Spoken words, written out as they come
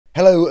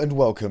Hello and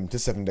welcome to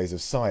 7 Days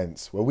of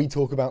Science, where we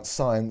talk about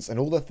science and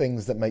all the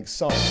things that make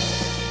science.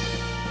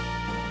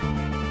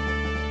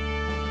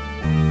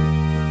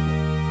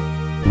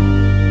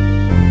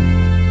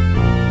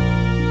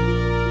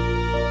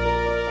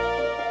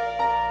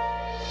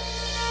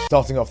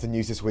 Starting off the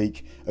news this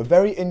week, a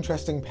very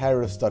interesting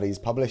pair of studies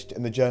published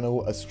in the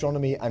journal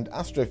Astronomy and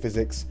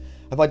Astrophysics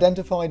have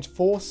identified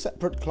 4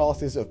 separate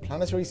classes of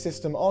planetary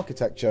system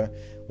architecture,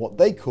 what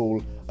they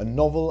call a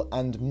novel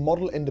and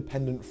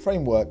model-independent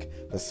framework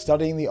for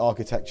studying the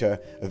architecture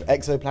of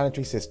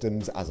exoplanetary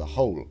systems as a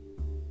whole.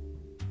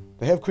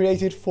 They have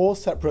created 4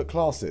 separate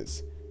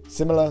classes: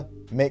 similar,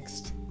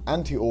 mixed,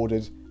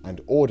 anti-ordered, and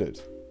ordered.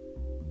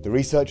 The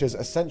researchers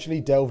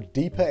essentially delved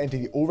deeper into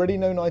the already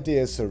known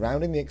ideas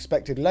surrounding the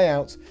expected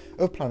layout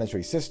of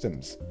planetary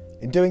systems.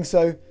 In doing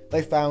so,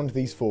 they found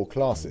these 4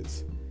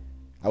 classes.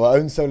 Our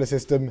own solar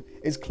system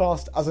is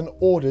classed as an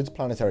ordered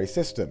planetary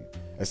system,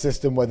 a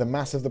system where the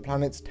mass of the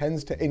planets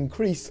tends to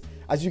increase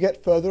as you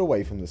get further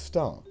away from the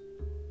star.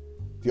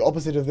 The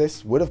opposite of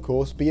this would of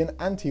course be an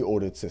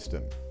anti-ordered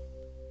system.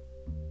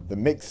 The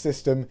mixed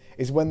system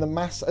is when the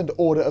mass and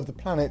order of the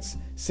planets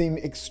seem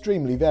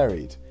extremely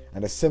varied,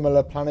 and a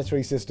similar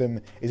planetary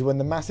system is when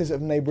the masses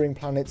of neighbouring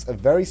planets are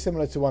very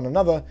similar to one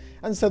another,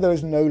 and so there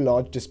is no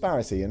large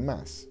disparity in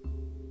mass.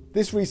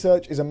 This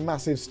research is a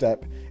massive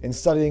step in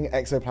studying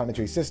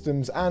exoplanetary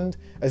systems, and,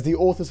 as the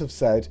authors have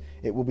said,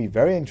 it will be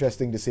very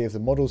interesting to see if the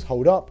models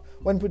hold up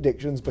when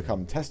predictions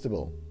become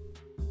testable.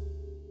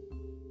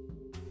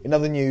 In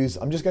other news,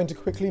 I'm just going to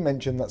quickly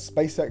mention that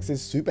SpaceX's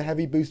Super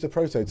Heavy booster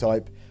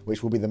prototype,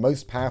 which will be the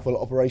most powerful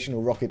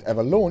operational rocket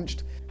ever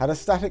launched, had a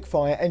static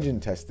fire engine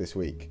test this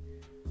week.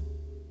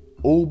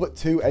 All but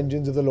 2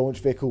 engines of the launch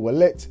vehicle were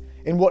lit,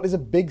 in what is a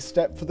big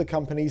step for the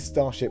company's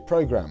Starship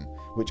program,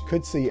 which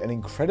could see an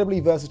incredibly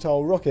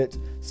versatile rocket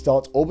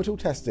start orbital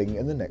testing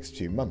in the next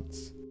few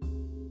months.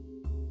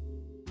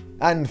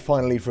 And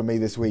finally from me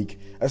this week,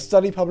 a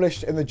study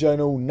published in the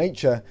journal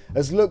Nature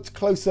has looked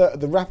closer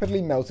at the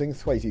rapidly melting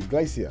Thwaites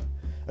Glacier,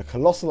 a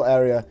colossal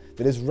area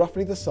that is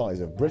roughly the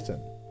size of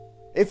Britain.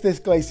 If this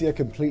glacier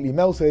completely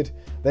melted,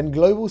 then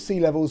global sea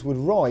levels would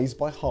rise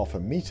by half a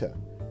metre.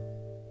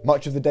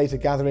 Much of the data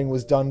gathering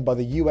was done by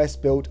the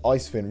US-built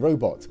IceFin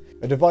robot,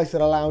 a device that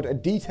allowed a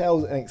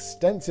detailed and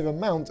extensive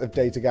amount of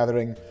data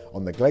gathering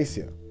on the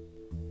glacier.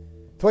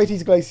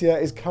 Thwaites Glacier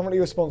is currently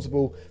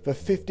responsible for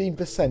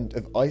 15%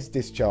 of ice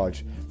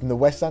discharge from the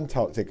West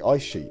Antarctic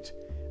ice sheet,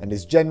 and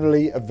is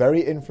generally a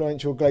very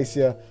influential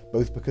glacier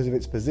both because of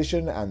its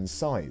position and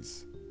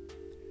size.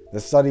 The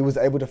study was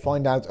able to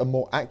find out a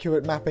more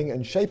accurate mapping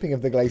and shaping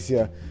of the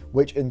glacier,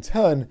 which in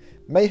turn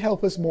may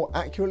help us more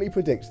accurately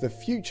predict the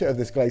future of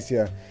this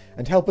glacier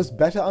and help us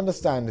better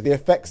understand the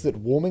effects that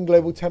warming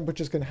global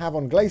temperatures can have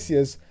on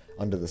glaciers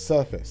under the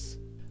surface.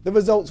 The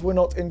results were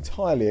not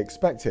entirely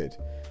expected.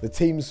 The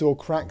team saw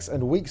cracks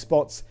and weak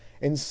spots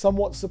in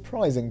somewhat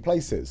surprising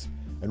places,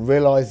 and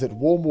realised that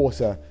warm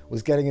water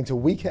was getting into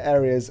weaker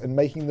areas and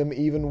making them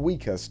even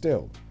weaker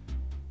still.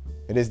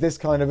 It is this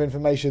kind of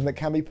information that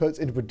can be put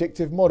into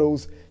predictive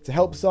models to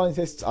help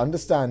scientists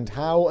understand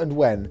how and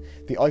when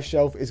the ice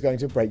shelf is going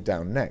to break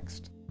down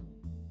next.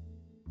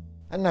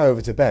 And now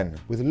over to Ben,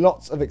 with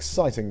lots of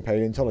exciting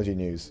paleontology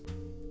news.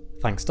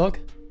 Thanks, Doug.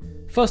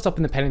 First up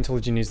in the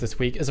paleontology news this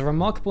week is a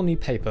remarkable new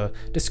paper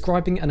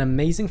describing an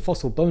amazing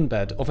fossil bone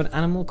bed of an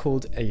animal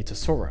called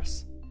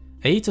Aetosaurus.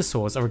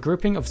 Aetosaurs are a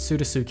grouping of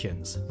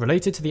pseudoseuchians,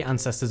 related to the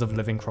ancestors of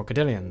living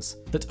crocodilians,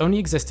 that only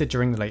existed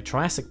during the late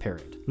Triassic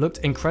period, looked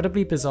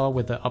incredibly bizarre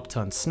with their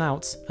upturned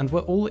snouts, and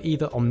were all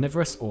either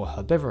omnivorous or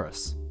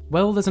herbivorous.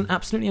 Well, there's an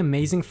absolutely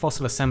amazing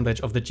fossil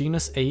assemblage of the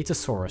genus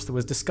Aetosaurus that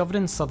was discovered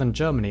in southern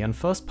Germany and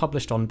first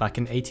published on back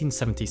in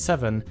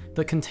 1877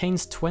 that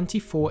contains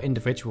 24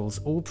 individuals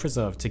all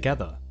preserved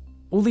together.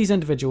 All these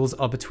individuals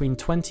are between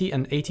 20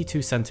 and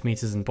 82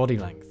 centimeters in body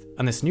length,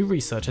 and this new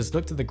research has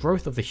looked at the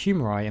growth of the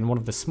humeri in one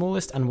of the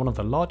smallest and one of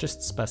the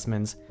largest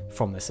specimens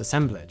from this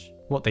assemblage.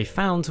 What they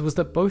found was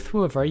that both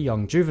were very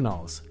young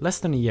juveniles, less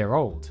than a year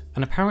old,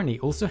 and apparently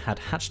also had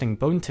hatchling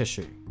bone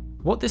tissue.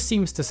 What this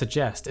seems to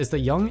suggest is that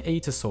young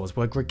aetosaurs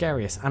were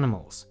gregarious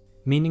animals,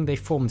 meaning they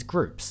formed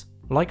groups,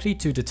 likely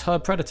to deter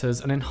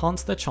predators and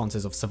enhance their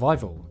chances of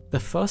survival, the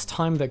first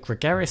time that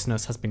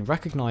gregariousness has been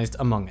recognised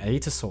among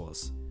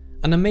aetosaurs.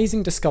 An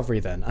amazing discovery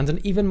then, and an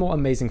even more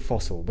amazing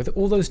fossil, with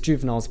all those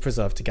juveniles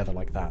preserved together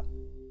like that.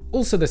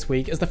 Also this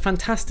week is the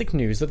fantastic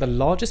news that the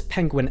largest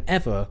penguin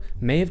ever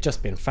may have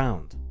just been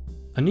found.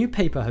 A new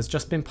paper has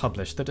just been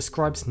published that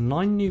describes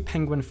 9 new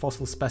penguin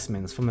fossil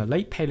specimens from the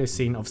late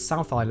Paleocene of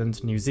South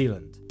Island, New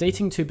Zealand,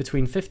 dating to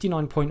between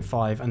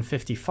 59.5 and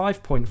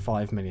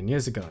 55.5 million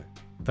years ago.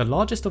 The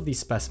largest of these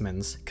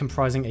specimens,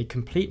 comprising a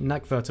complete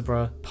neck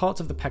vertebra, part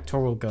of the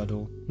pectoral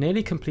girdle,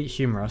 nearly complete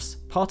humerus,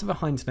 part of a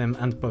hind limb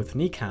and both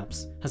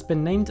kneecaps, has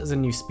been named as a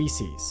new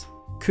species,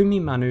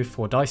 Kumimanu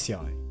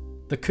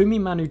fordycii. The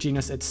Kumimanu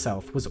genus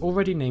itself was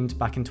already named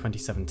back in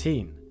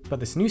 2017, but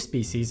this new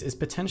species is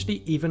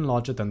potentially even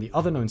larger than the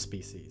other known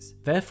species,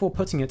 therefore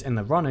putting it in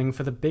the running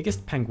for the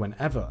biggest penguin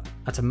ever,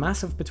 at a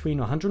mass of between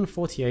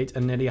 148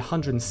 and nearly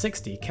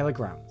 160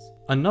 kilograms.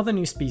 Another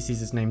new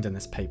species is named in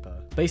this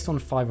paper, based on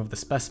 5 of the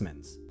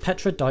specimens,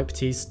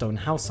 Petrodiptes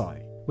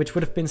stonehousei, which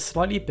would have been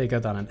slightly bigger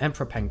than an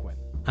emperor penguin.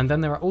 And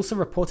then there are also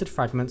reported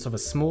fragments of a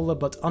smaller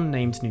but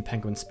unnamed new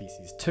penguin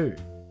species too.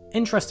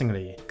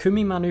 Interestingly,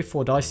 Kumimanu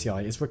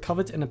fordycei is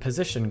recovered in a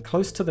position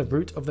close to the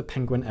root of the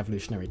penguin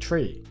evolutionary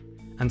tree,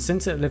 and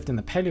since it lived in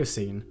the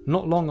Paleocene,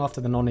 not long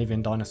after the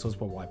non-avian dinosaurs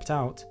were wiped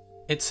out,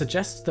 it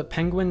suggests that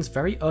penguins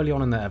very early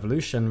on in their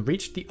evolution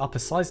reached the upper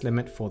size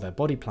limit for their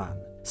body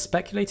plan,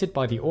 speculated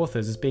by the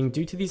authors as being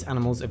due to these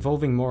animals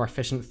evolving more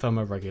efficient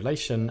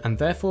thermoregulation and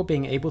therefore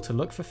being able to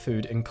look for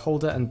food in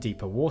colder and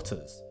deeper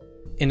waters,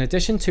 in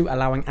addition to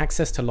allowing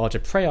access to larger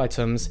prey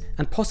items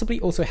and possibly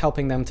also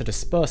helping them to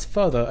disperse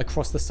further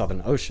across the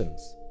southern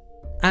oceans.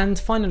 And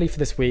finally for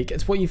this week,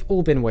 it's what you've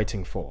all been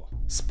waiting for: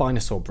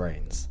 Spinosaur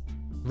brains.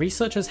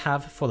 Researchers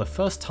have, for the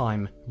first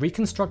time,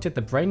 reconstructed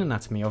the brain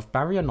anatomy of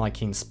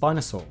baryonychine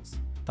spinosaurs.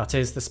 That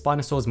is, the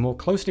spinosaurs more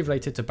closely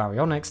related to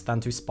baryonyx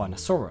than to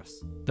Spinosaurus.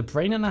 The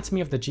brain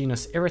anatomy of the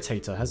genus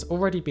Irritator has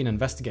already been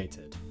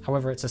investigated,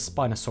 however it's a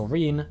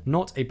spinosaurine,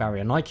 not a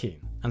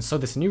baryonychine, and so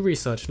this new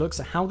research looks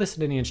at how this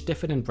lineage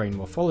differed in brain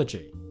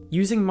morphology.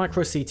 Using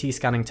micro-CT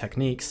scanning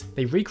techniques,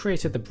 they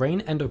recreated the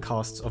brain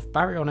endocasts of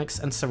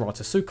Baryonyx and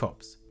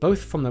Ceratoseucops,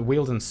 both from the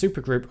Wealden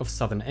supergroup of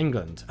southern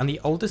England, and the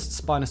oldest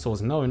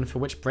spinosaurs known for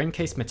which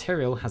braincase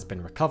material has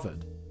been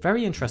recovered.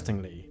 Very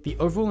interestingly, the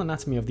overall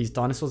anatomy of these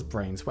dinosaurs'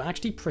 brains were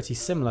actually pretty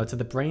similar to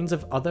the brains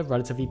of other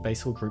relatively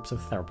basal groups of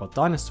theropod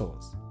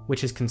dinosaurs,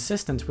 which is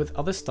consistent with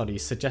other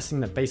studies suggesting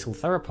that basal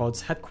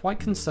theropods had quite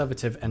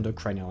conservative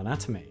endocranial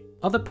anatomy.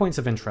 Other points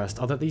of interest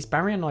are that these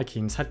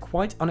baryonychines had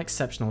quite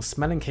unexceptional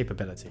smelling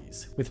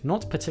capabilities, with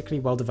not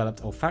particularly well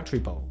developed olfactory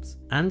bulbs,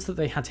 and that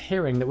they had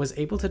hearing that was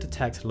able to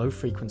detect low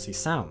frequency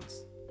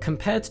sounds.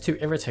 Compared to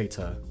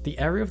Irritator, the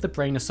area of the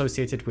brain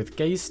associated with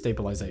gaze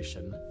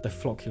stabilization, the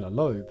floccular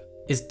lobe,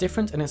 is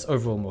different in its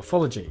overall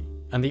morphology,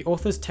 and the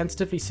authors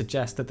tentatively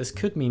suggest that this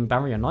could mean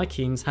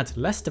baryonychines had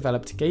less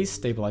developed gaze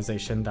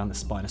stabilization than the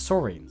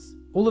Spinosaurines.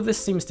 All of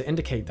this seems to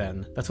indicate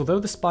then that although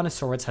the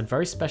Spinosaurids had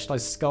very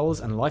specialized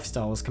skulls and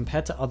lifestyles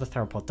compared to other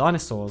theropod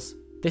dinosaurs,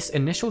 this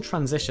initial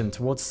transition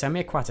towards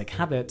semi-aquatic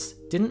habits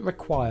didn't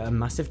require a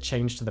massive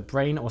change to the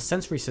brain or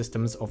sensory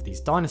systems of these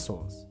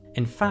dinosaurs.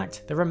 In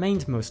fact, they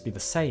remained mostly the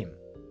same.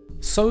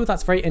 So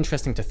that's very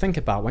interesting to think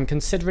about when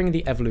considering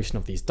the evolution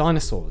of these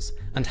dinosaurs,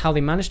 and how they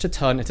managed to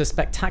turn into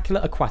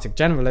spectacular aquatic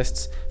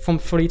generalists from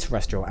fully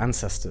terrestrial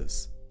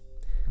ancestors.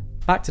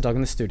 Back to Doug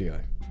in the studio.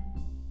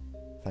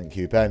 Thank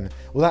you, Ben.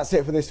 Well, that's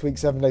it for this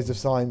week's 7 Days of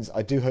Science.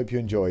 I do hope you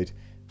enjoyed,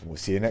 and we'll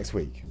see you next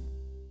week.